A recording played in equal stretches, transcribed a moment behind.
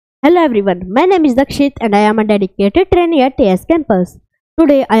Hello everyone, my name is Dakshit and I am a dedicated trainee at TS campus.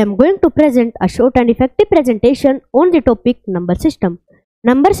 Today I am going to present a short and effective presentation on the topic number system.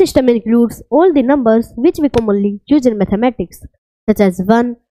 Number system includes all the numbers which we commonly use in mathematics such as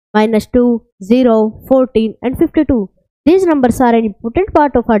 1, -2, 0, 14 and 52. These numbers are an important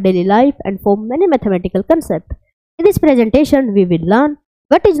part of our daily life and form many mathematical concepts. In this presentation we will learn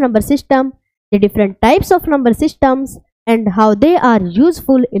what is number system, the different types of number systems, and how they are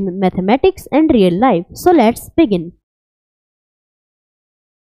useful in mathematics and real life. So let's begin.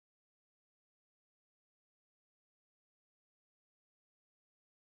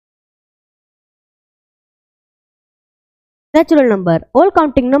 Natural number. All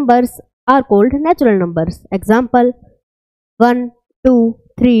counting numbers are called natural numbers. Example 1, 2,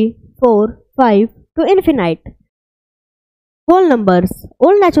 3, 4, 5 to infinite. Whole numbers.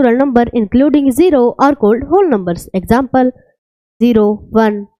 All natural numbers including 0 are called whole numbers. Example 0,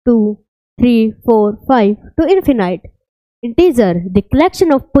 1, 2, 3, 4, 5 to infinite. Integer. The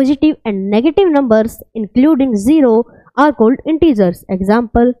collection of positive and negative numbers including 0 are called integers.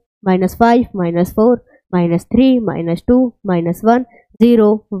 Example -5, -4, -3, -2, -1,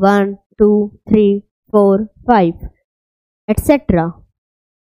 0, 1, 2, 3, 4, 5, etc.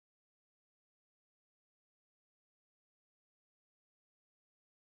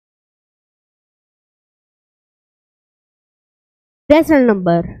 Rational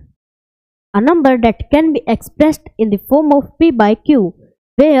number. A number that can be expressed in the form of p by q,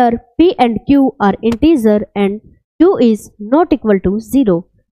 where p and q are integer and q is not equal to 0.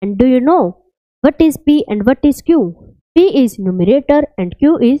 And do you know what is p and what is q? P is numerator and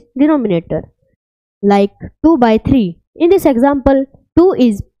q is denominator. Like 2 by 3. In this example, 2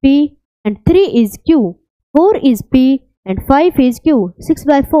 is p and 3 is q. 4 is p and 5 is q. 6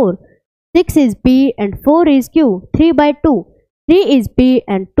 by 4. 6 is p and 4 is q. 3 by 2. 3 is p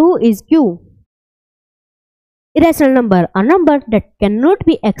and 2 is q. Irrational number. A number that cannot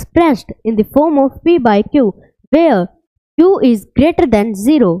be expressed in the form of p by q, where q is greater than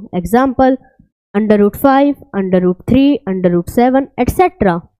 0. Example under root 5, under root 3, under root 7,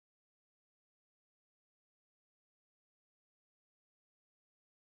 etc.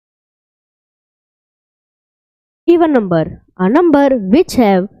 Even number. A number which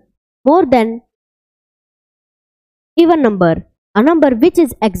have more than even number. A number which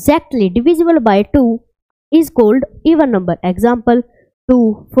is exactly divisible by 2 is called even number. Example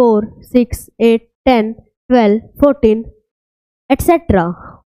 2, 4, 6, 8, 10, 12, 14, etc.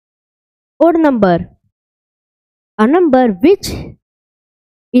 Odd number. A number which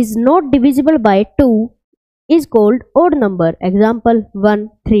is not divisible by 2 is called odd number. Example 1,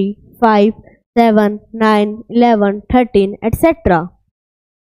 3, 5, 7, 9, 11, 13, etc.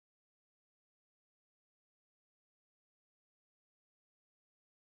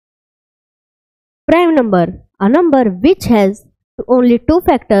 Prime number. A number which has only two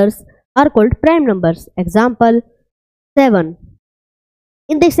factors are called prime numbers. Example 7.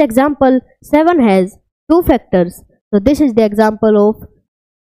 In this example, 7 has two factors. So this is the example of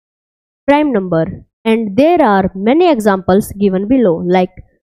prime number. And there are many examples given below like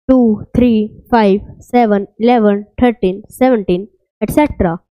 2, 3, 5, 7, 11, 13, 17,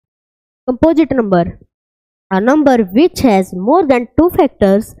 etc. Composite number. A number which has more than two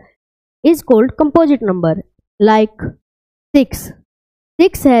factors is called composite number. Like 6.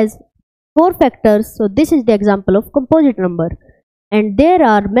 6 has 4 factors, so this is the example of composite number. And there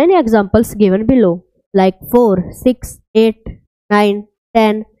are many examples given below like 4, 6, 8, 9,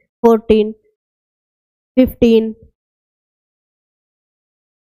 10, 14, 15.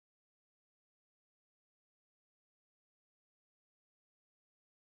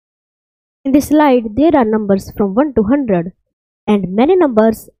 In this slide, there are numbers from 1 to 100 and many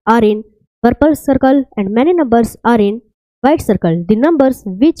numbers are in purple circle and many numbers are in white circle. The numbers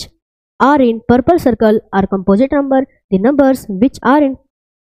which are in purple circle are composite number. The numbers which are in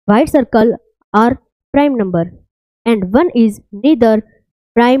white circle are prime number, and one is neither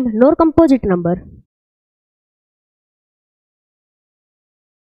prime nor composite number.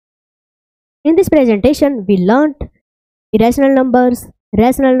 In this presentation, we learnt irrational numbers,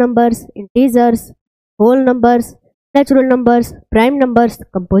 rational numbers, integers, whole numbers, natural numbers, prime numbers,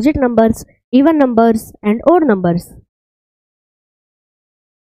 composite numbers, even numbers, and odd numbers.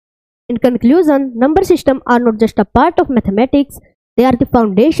 In conclusion, number systems are not just a part of mathematics, they are the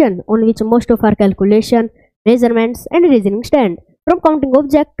foundation on which most of our calculation, measurements, and reasoning stand, from counting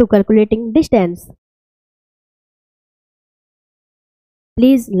objects to calculating distance.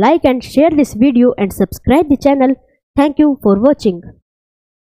 Please like and share this video and subscribe the channel. Thank you for watching.